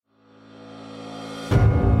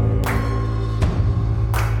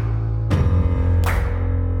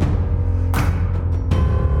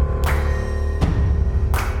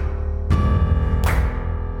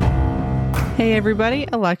Hey everybody,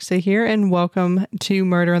 Alexa here, and welcome to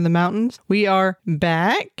Murder in the Mountains. We are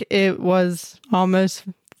back. It was almost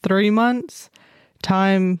 3 months.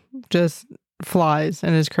 Time just flies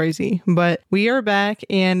and is crazy. But we are back,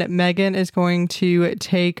 and Megan is going to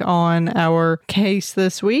take on our case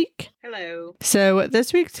this week. Hello. So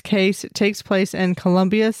this week's case takes place in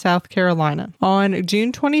Columbia, South Carolina. On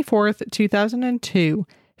June 24th, 2002,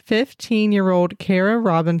 15-year-old Kara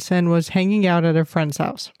Robinson was hanging out at a friend's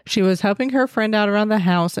house. She was helping her friend out around the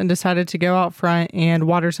house and decided to go out front and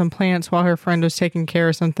water some plants while her friend was taking care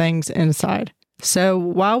of some things inside. So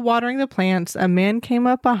while watering the plants, a man came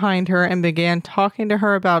up behind her and began talking to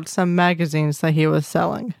her about some magazines that he was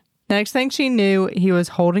selling. Next thing she knew, he was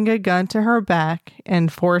holding a gun to her back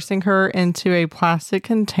and forcing her into a plastic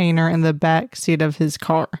container in the back seat of his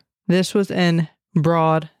car. This was in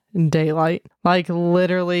broad daylight, like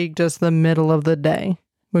literally just the middle of the day,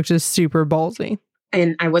 which is super ballsy.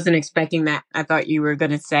 And I wasn't expecting that. I thought you were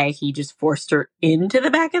going to say he just forced her into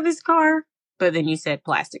the back of his car, but then you said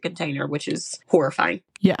plastic container, which is horrifying.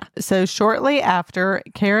 Yeah. So shortly after,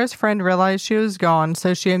 Kara's friend realized she was gone,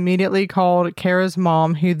 so she immediately called Kara's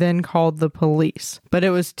mom, who then called the police. But it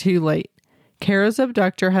was too late. Kara's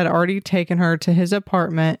abductor had already taken her to his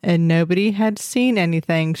apartment and nobody had seen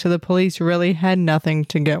anything, so the police really had nothing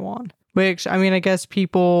to go on. Which, I mean, I guess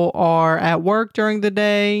people are at work during the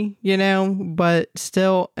day, but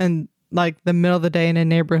still in like the middle of the day in a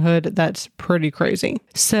neighborhood, that's pretty crazy.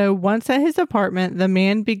 So once at his apartment, the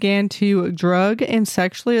man began to drug and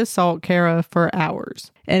sexually assault Kara for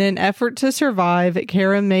hours. In an effort to survive,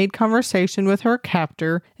 Kara made conversation with her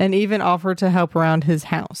captor and even offered to help around his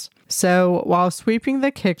house. So while sweeping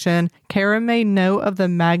the kitchen, Kara made note of the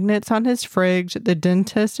magnets on his fridge, the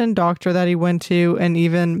dentist and doctor that he went to, and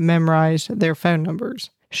even memorized their phone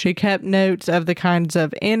numbers. She kept notes of the kinds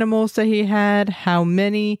of animals that he had, how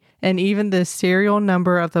many, and even the serial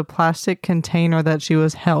number of the plastic container that she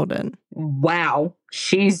was held in. Wow.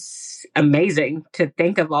 She's amazing to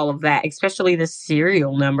think of all of that, especially the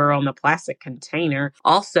serial number on the plastic container.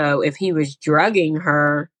 Also, if he was drugging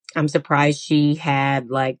her, I'm surprised she had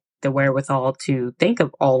the wherewithal to think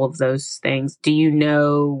of all of those things. Do you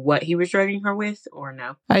know what he was drugging her with or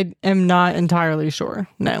no? I am not entirely sure.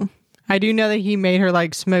 No. I do know that he made her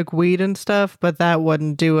smoke weed and stuff, but that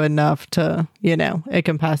wouldn't do enough to,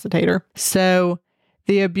 incapacitate her. So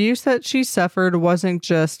the abuse that she suffered wasn't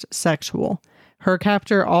just sexual. Her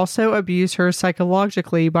captor also abused her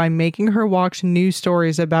psychologically by making her watch news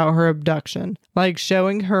stories about her abduction, like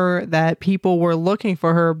showing her that people were looking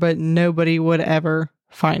for her, but nobody would ever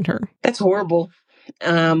find her. That's horrible.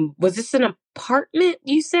 Was this an apartment,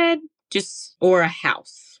 you said? Or a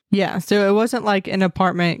house? Yeah, so it wasn't like an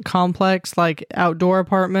apartment complex, like outdoor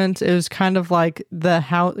apartments. It was kind of like the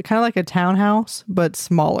house, kind of like a townhouse, but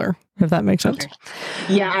smaller, if that makes sense.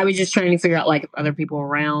 Okay. Yeah, I was just trying to figure out if other people were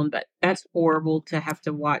around, but that's horrible to have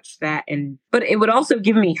to watch that. But it would also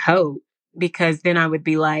give me hope, because then I would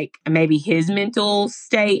be maybe his mental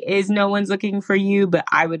state is no one's looking for you, but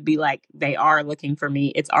I would be they are looking for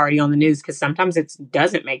me. It's already on the news, because sometimes it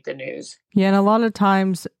doesn't make the news. Yeah, and a lot of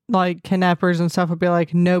times, kidnappers and stuff would be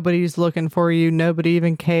nobody's looking for you. Nobody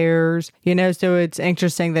even cares. So it's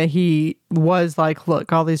interesting that he was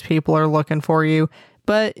look, all these people are looking for you,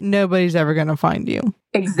 but nobody's ever going to find you.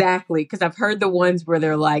 Exactly, because I've heard the ones where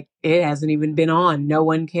they're it hasn't even been on. No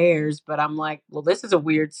one cares. But I'm well, this is a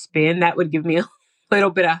weird spin. That would give me a little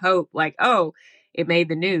bit of hope. Oh, it made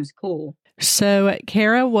the news. Cool. So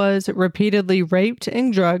Kara was repeatedly raped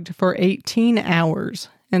and drugged for 18 hours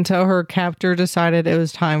until her captor decided it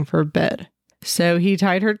was time for bed. So he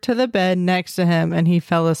tied her to the bed next to him and he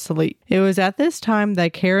fell asleep. It was at this time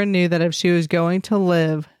that Kara knew that if she was going to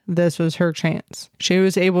live, this was her chance. She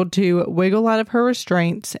was able to wiggle out of her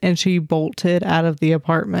restraints and she bolted out of the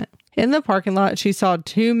apartment. In the parking lot, she saw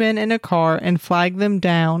 2 men in a car and flagged them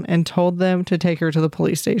down and told them to take her to the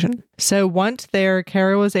police station. So once there,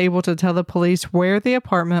 Kara was able to tell the police where the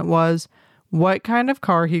apartment was, what kind of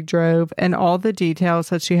car he drove, and all the details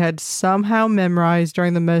that she had somehow memorized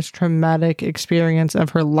during the most traumatic experience of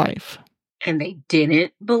her life. And they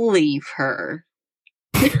didn't believe her.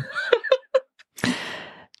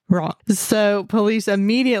 Wrong. So police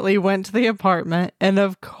immediately went to the apartment, and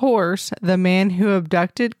of course, the man who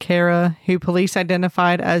abducted Kara, who police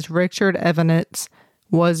identified as Richard Evonitz,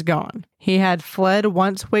 was gone. He had fled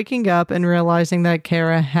once waking up and realizing that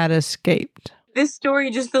Kara had escaped. This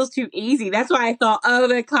story just feels too easy. That's why I thought, oh,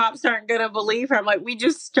 the cops aren't going to believe her. I'm like, we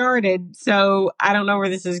just started. So I don't know where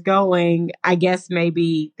this is going. I guess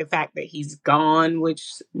maybe the fact that he's gone, which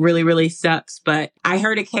really, really sucks. But I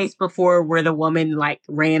heard a case before where the woman like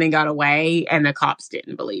ran and got away and the cops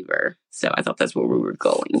didn't believe her. So I thought that's where we were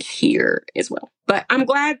going here as well. But I'm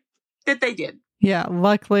glad that they did. Yeah,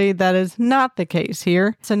 luckily that is not the case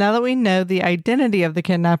here. So now that we know the identity of the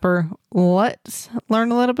kidnapper, let's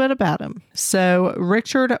learn a little bit about him. So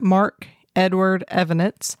Richard Mark Edward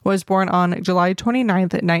Evonitz was born on July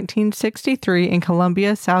 29th, 1963 in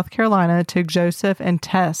Columbia, South Carolina to Joseph and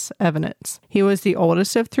Tess Evonitz. He was the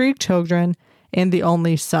oldest of 3 children and the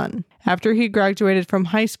only son. After he graduated from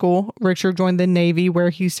high school, Richard joined the Navy, where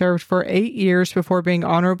he served for 8 years before being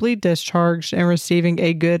honorably discharged and receiving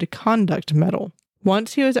a Good Conduct Medal.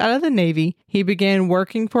 Once he was out of the Navy, he began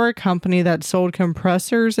working for a company that sold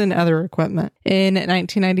compressors and other equipment. In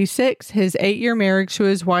 1996, his 8-year marriage to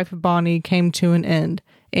his wife Bonnie came to an end,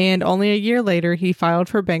 and only a year later, he filed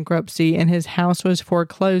for bankruptcy and his house was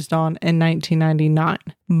foreclosed on in 1999.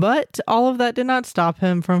 But all of that did not stop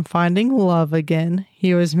him from finding love again.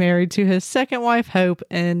 He was married to his second wife, Hope,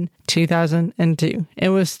 in 2002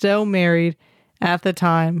 and was still married at the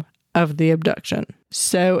time of the abduction.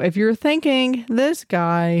 So if you're thinking, this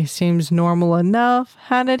guy seems normal enough,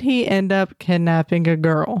 how did he end up kidnapping a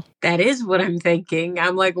girl? That is what I'm thinking.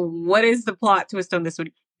 I'm like, what is the plot twist on this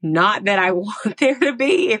one? Not that I want there to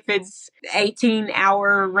be. If it's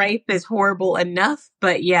 18-hour rape is horrible enough.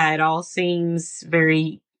 But yeah, it all seems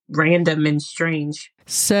very random and strange.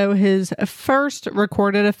 So his first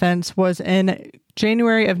recorded offense was in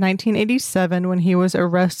January of 1987 when he was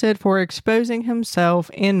arrested for exposing himself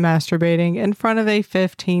and masturbating in front of a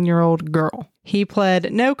 15-year-old girl. He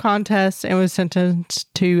pled no contest and was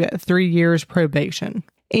sentenced to 3 years probation.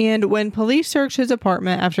 And when police searched his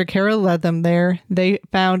apartment after Kara led them there, they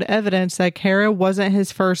found evidence that Kara wasn't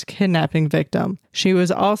his first kidnapping victim. She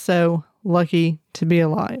was also lucky to be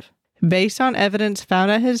alive. Based on evidence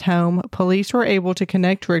found at his home, police were able to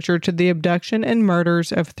connect Richard to the abduction and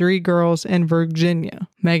murders of 3 girls in Virginia.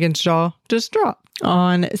 Megan's jaw just dropped.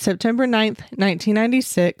 On September 9th,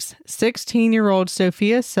 1996, 16-year-old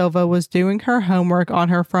Sophia Silva was doing her homework on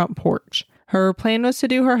her front porch. Her plan was to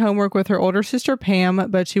do her homework with her older sister Pam,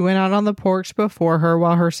 but she went out on the porch before her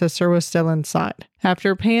while her sister was still inside.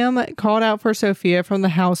 After Pam called out for Sophia from the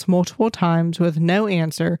house multiple times with no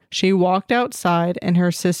answer, she walked outside and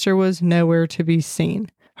her sister was nowhere to be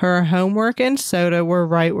seen. Her homework and soda were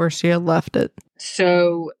right where she had left it.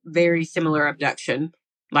 So very similar abduction.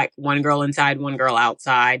 Like one girl inside, one girl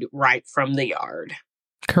outside, right from the yard.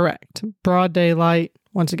 Correct. Broad daylight.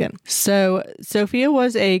 Once again. So Sophia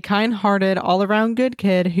was a kind-hearted, all-around good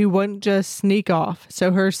kid who wouldn't just sneak off.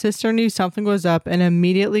 So her sister knew something was up and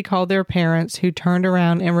immediately called their parents, who turned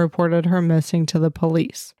around and reported her missing to the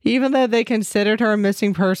police. Even though they considered her a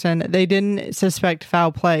missing person, they didn't suspect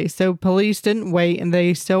foul play. So police didn't wait and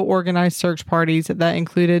they still organized search parties that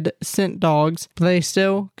included scent dogs, but they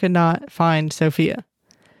still could not find Sophia.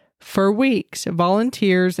 For weeks,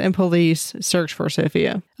 volunteers and police searched for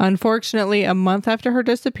Sophia. Unfortunately, a month after her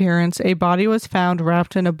disappearance, a body was found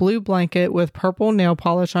wrapped in a blue blanket with purple nail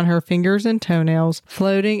polish on her fingers and toenails,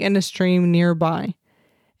 floating in a stream nearby,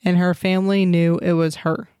 and her family knew it was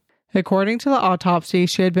her. According to the autopsy,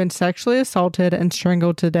 she had been sexually assaulted and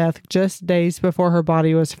strangled to death just days before her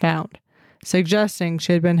body was found, suggesting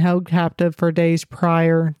she had been held captive for days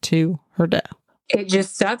prior to her death. It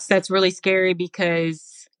just sucks. That's really scary because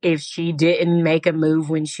if she didn't make a move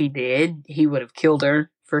when she did, he would have killed her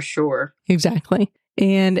for sure. Exactly.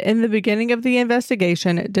 And in the beginning of the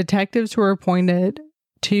investigation, detectives were appointed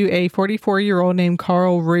to a 44-year-old named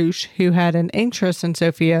Carl Roosh who had an interest in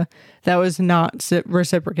Sophia that was not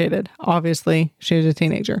reciprocated. Obviously, she was a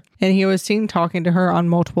teenager. And he was seen talking to her on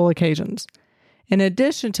multiple occasions. In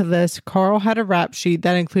addition to this, Carl had a rap sheet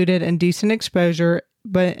that included indecent exposure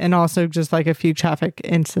and also just like a few traffic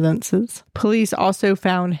incidences. Police also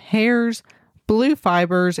found hairs, blue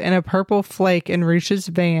fibers, and a purple flake in Roosh's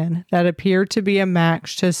van that appeared to be a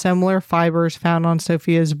match to similar fibers found on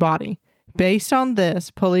Sophia's body. Based on this,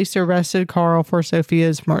 police arrested Carl for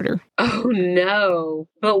Sophia's murder. Oh no.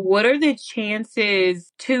 But what are the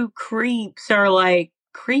chances 2 creeps are like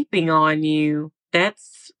creeping on you?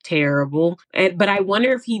 That's terrible. But I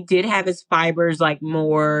wonder if he did have his fibers like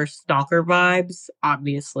more stalker vibes.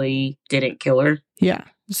 Obviously didn't kill her. Yeah.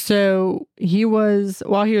 So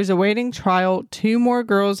while he was awaiting trial, 2 more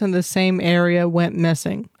girls in the same area went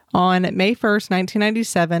missing. On May 1st,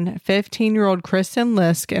 1997, 15-year-old Kristen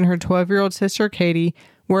Lisk and her 12-year-old sister Katie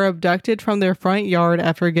were abducted from their front yard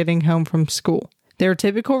after getting home from school. Their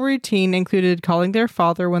typical routine included calling their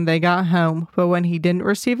father when they got home, but when he didn't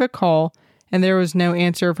receive a call and there was no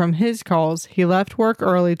answer from his calls, he left work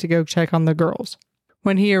early to go check on the girls.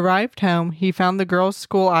 When he arrived home, he found the girls'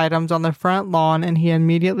 school items on the front lawn and he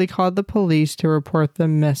immediately called the police to report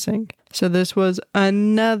them missing. So this was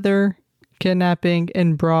another kidnapping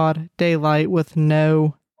in broad daylight with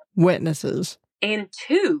no witnesses. And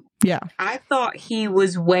two, Yeah. I thought he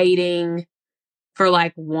was waiting for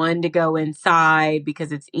like one to go inside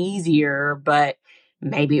because it's easier, but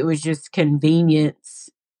maybe it was just convenience.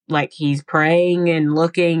 Like he's praying and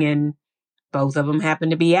looking and both of them happen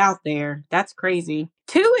to be out there. That's crazy.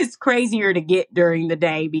 Two is crazier to get during the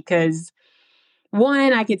day because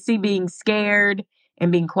one, I could see being scared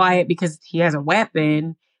and being quiet because he has a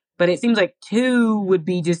weapon. But it seems like two would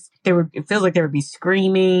be just, it feels like there would be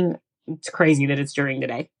screaming. It's crazy that it's during the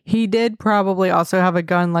day. He did probably also have a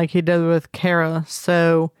gun like he did with Kara.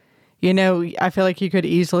 So, I feel like he could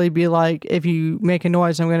easily be like, if you make a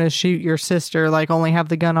noise, I'm going to shoot your sister. Like only have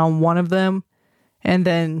the gun on one of them and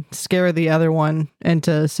then scare the other one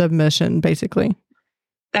into submission, basically.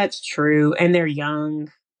 That's true. And they're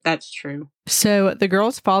young. That's true. So the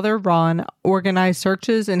girl's father, Ron, organized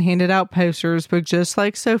searches and handed out posters, but just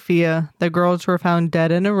like Sophia, the girls were found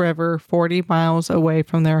dead in a river 40 miles away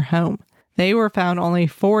from their home. They were found only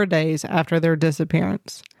 4 days after their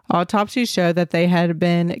disappearance. Autopsies showed that they had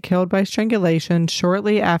been killed by strangulation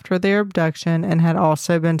shortly after their abduction and had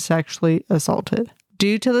also been sexually assaulted.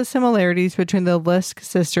 Due to the similarities between the Lisk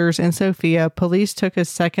sisters and Sophia, police took a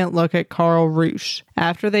second look at Carl Roosh.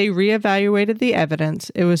 After they reevaluated the evidence,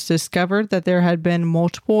 it was discovered that there had been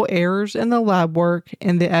multiple errors in the lab work,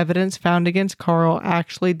 and the evidence found against Carl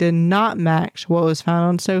actually did not match what was found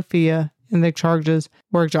on Sophia, and the charges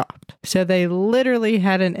were dropped. So they literally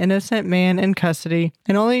had an innocent man in custody,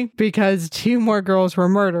 and only because 2 more girls were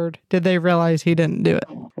murdered did they realize he didn't do it.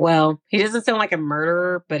 Well, he doesn't sound like a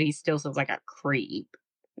murderer, but he still sounds like a creep.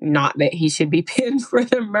 Not that he should be pinned for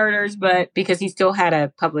the murders, but because he still had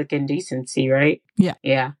a public indecency, right? Yeah.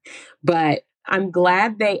 Yeah. But I'm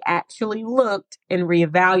glad they actually looked and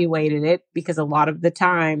reevaluated it, because a lot of the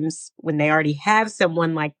times when they already have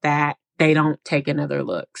someone like that, they don't take another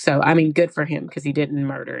look. So, I mean, good for him because he didn't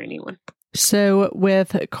murder anyone. So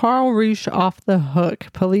with Carl Roosh off the hook,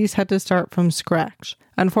 police had to start from scratch.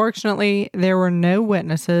 Unfortunately, there were no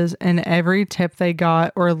witnesses, and every tip they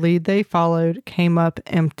got or lead they followed came up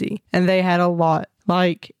empty. And they had a lot,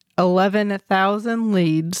 like 11,000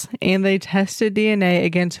 leads, and they tested DNA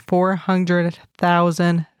against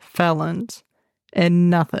 400,000 felons, and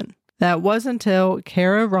nothing. That was until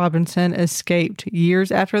Kara Robinson escaped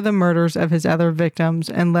years after the murders of his other victims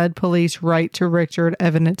and led police right to Richard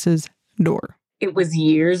Evonitz's door. It was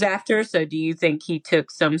years after, so do you think he took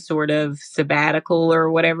some sort of sabbatical or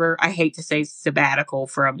whatever? I hate to say sabbatical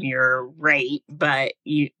from your rape, but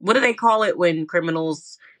what do they call it when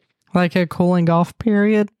criminals... Like a cooling off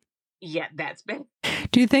period? Yeah, that's been...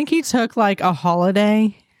 Do you think he took like a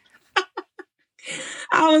holiday?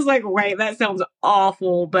 I was like, wait, that sounds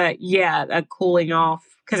awful, but yeah, a cooling off,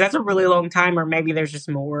 because that's a really long time, or maybe there's just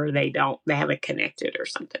more they haven't connected or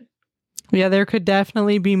something. Yeah, there could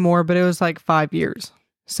definitely be more, but it was like 5 years.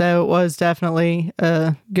 So it was definitely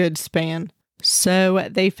a good span. So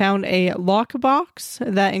they found a lockbox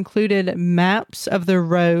that included maps of the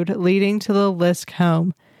road leading to the Lisk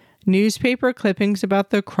home, newspaper clippings about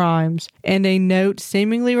the crimes, and a note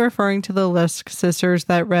seemingly referring to the Lisk sisters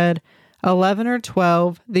that read, 11 or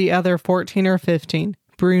 12, the other 14 or 15,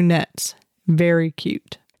 brunettes. Very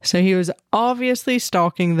cute. So he was obviously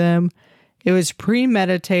stalking them. It was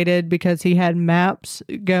premeditated because he had maps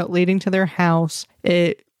leading to their house.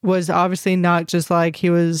 It was obviously not just like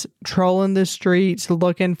he was trolling the streets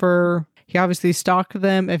looking for... He obviously stalked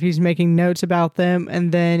them if he's making notes about them,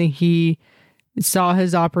 and then he saw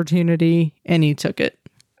his opportunity and he took it.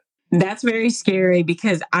 That's very scary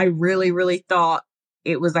because I really, really thought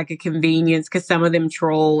it was like a convenience because some of them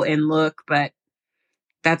troll and look, but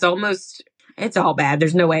that's almost... It's all bad.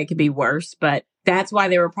 There's no way it could be worse, but that's why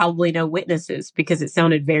there were probably no witnesses, because it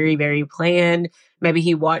sounded very, very planned. Maybe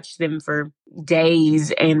he watched them for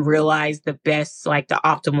days and realized the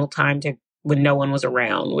optimal time to when no one was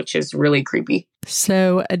around, which is really creepy.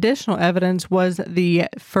 So additional evidence was the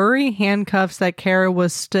furry handcuffs that Kara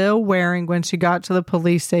was still wearing when she got to the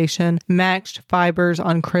police station matched fibers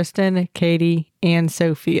on Kristen, Katie, and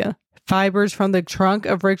Sophia. Fibers from the trunk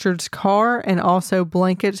of Richard's car and also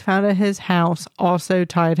blankets found at his house also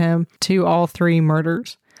tied him to all 3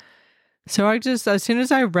 murders. So as soon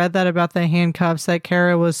as I read that about the handcuffs that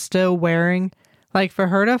Kara was still wearing, like for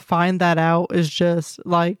her to find that out is just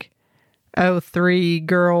like 3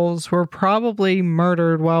 girls were probably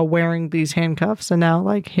murdered while wearing these handcuffs. And now,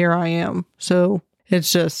 like, here I am. So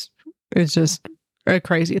it's just a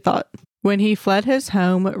crazy thought. When he fled his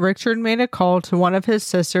home, Richard made a call to one of his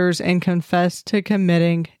sisters and confessed to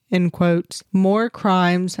committing, in quotes, more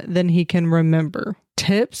crimes than he can remember.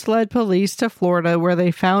 Tips led police to Florida, where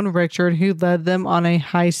they found Richard, who led them on a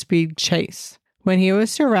high-speed chase. When he was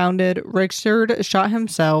surrounded, Richard shot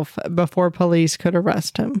himself before police could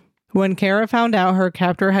arrest him. When Kara found out her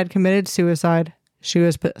captor had committed suicide, she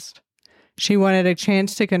was pissed. She wanted a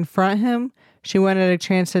chance to confront him. She wanted a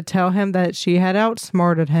chance to tell him that she had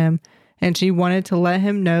outsmarted him, and she wanted to let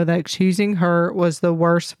him know that choosing her was the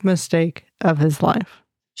worst mistake of his life.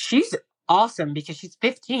 She's awesome because she's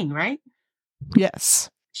 15, right? Yes.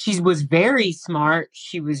 She was very smart.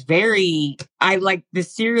 She was I like the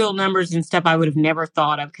serial numbers and stuff I would have never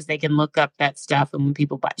thought of because they can look up that stuff. And when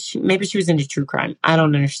people buy, maybe she was into true crime. I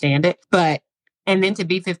don't understand it. And then to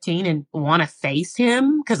be 15 and want to face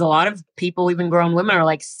him, because a lot of people, even grown women, are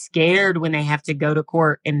like scared when they have to go to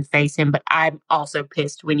court and face him. But I'm also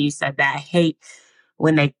pissed when you said that. I hate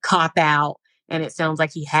when they cop out and it sounds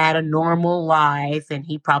like he had a normal life and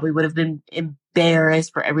he probably would have been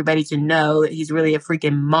embarrassed for everybody to know that he's really a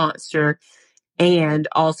freaking monster. And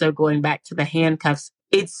also going back to the handcuffs,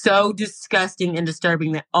 it's so disgusting and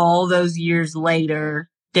disturbing that all those years later,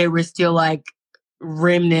 there were still like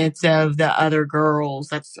remnants of the other girls.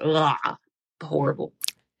 That's horrible.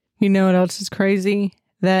 You know what else is crazy?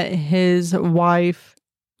 That his wife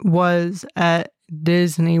was at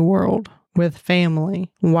Disney World with family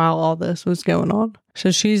while all this was going on.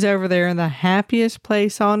 So she's over there in the happiest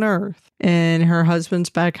place on earth, and her husband's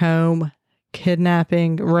back home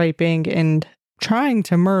kidnapping, raping, and trying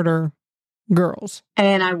to murder girls.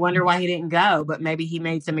 And I wonder why he didn't go, but maybe he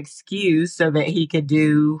made some excuse so that he could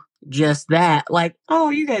do just that. Like,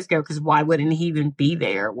 oh, you guys go, because why wouldn't he even be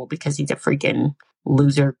there? Well, because he's a freaking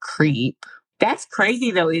loser creep. That's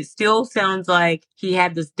crazy, though. It still sounds like he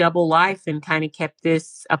had this double life and kind of kept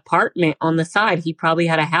this apartment on the side. He probably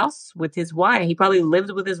had a house with his wife. He probably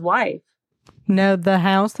lived with his wife. No, the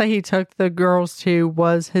house that he took the girls to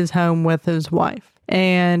was his home with his wife.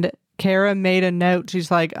 And Kara made a note.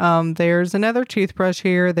 She's like, there's another toothbrush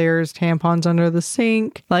here. There's tampons under the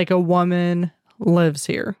sink. Like, a woman lives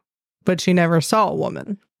here. But she never saw a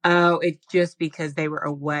woman. Oh, it's just because they were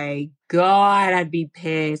away. God, I'd be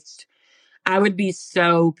pissed. I would be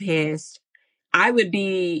so pissed. I would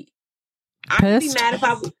be mad if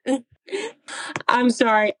I was... I'm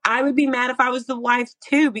sorry. I would be mad if I was the wife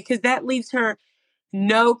too, because that leaves her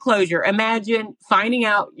no closure. Imagine finding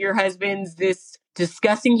out your husband's this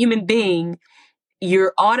disgusting human being.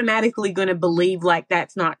 You're automatically going to believe like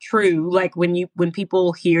that's not true. Like when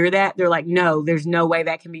people hear that, they're like, no, there's no way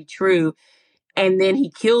that can be true. And then he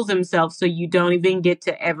kills himself. So you don't even get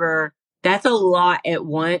to ever, that's a lot at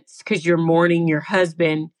once because you're mourning your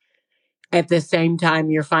husband at the same time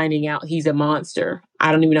you're finding out he's a monster.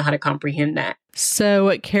 I don't even know how to comprehend that.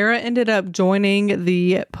 So Kara ended up joining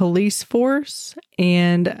the police force,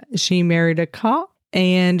 and she married a cop,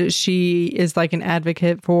 and she is like an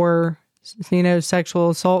advocate for,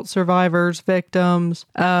 sexual assault survivors, victims,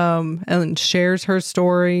 and shares her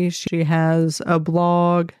story. She has a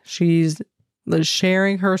blog. She's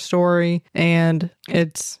sharing her story, and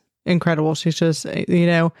it's incredible. She's just,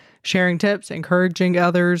 sharing tips, encouraging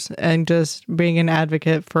others, and just being an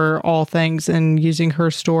advocate for all things and using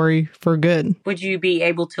her story for good. Would you be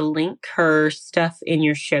able to link her stuff in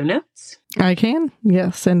your show notes? I can,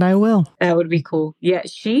 yes, and I will. That would be cool. Yeah,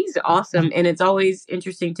 she's awesome. And it's always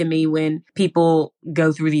interesting to me when people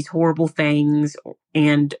go through these horrible things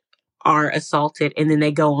and are assaulted, and then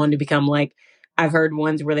they go on to become like, I've heard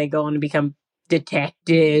ones where they go on to become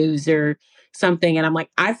detectives or something, and I'm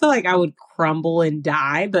like, I feel like I would crumble and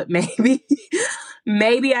die, but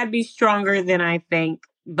maybe I'd be stronger than I think.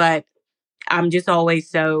 But I'm just always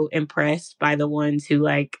so impressed by the ones who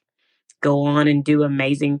like go on and do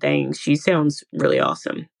amazing things. She sounds really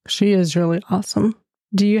awesome. She is really awesome.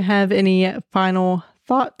 Do you have any final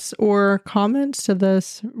thoughts or comments to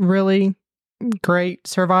this really great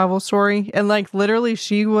survival story? And like literally,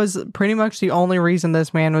 she was pretty much the only reason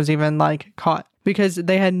this man was even like caught, because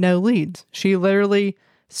they had no leads. She literally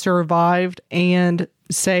survived and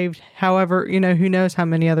saved, however, who knows how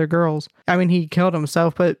many other girls. I mean, he killed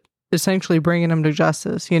himself, but essentially bringing them to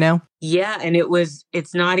justice, Yeah, and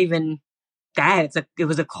it's not even that. It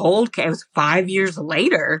was a cold case. It was 5 years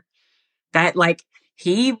later that like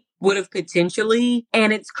he would have potentially,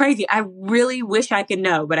 and it's crazy. I really wish I could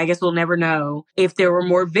know, but I guess we'll never know if there were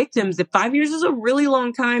more victims. If 5 years is a really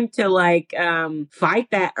long time to like fight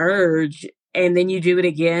that urge. and then you do it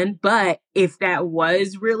again. But if that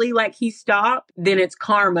was really like he stopped, then it's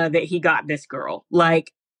karma that he got this girl.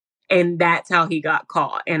 Like, and that's how he got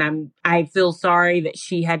caught. And I feel sorry that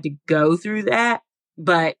she had to go through that,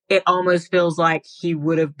 but it almost feels like he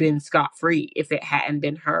would have been scot-free if it hadn't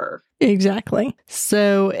been her. Exactly.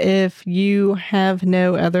 So if you have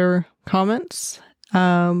no other comments,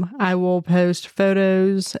 I will post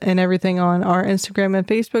photos and everything on our Instagram and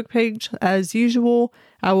Facebook page as usual.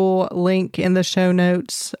 I will link in the show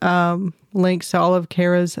notes, links to all of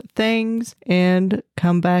Kara's things, and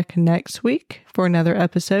come back next week for another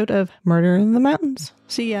episode of Murder in the Mountains.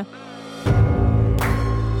 See ya.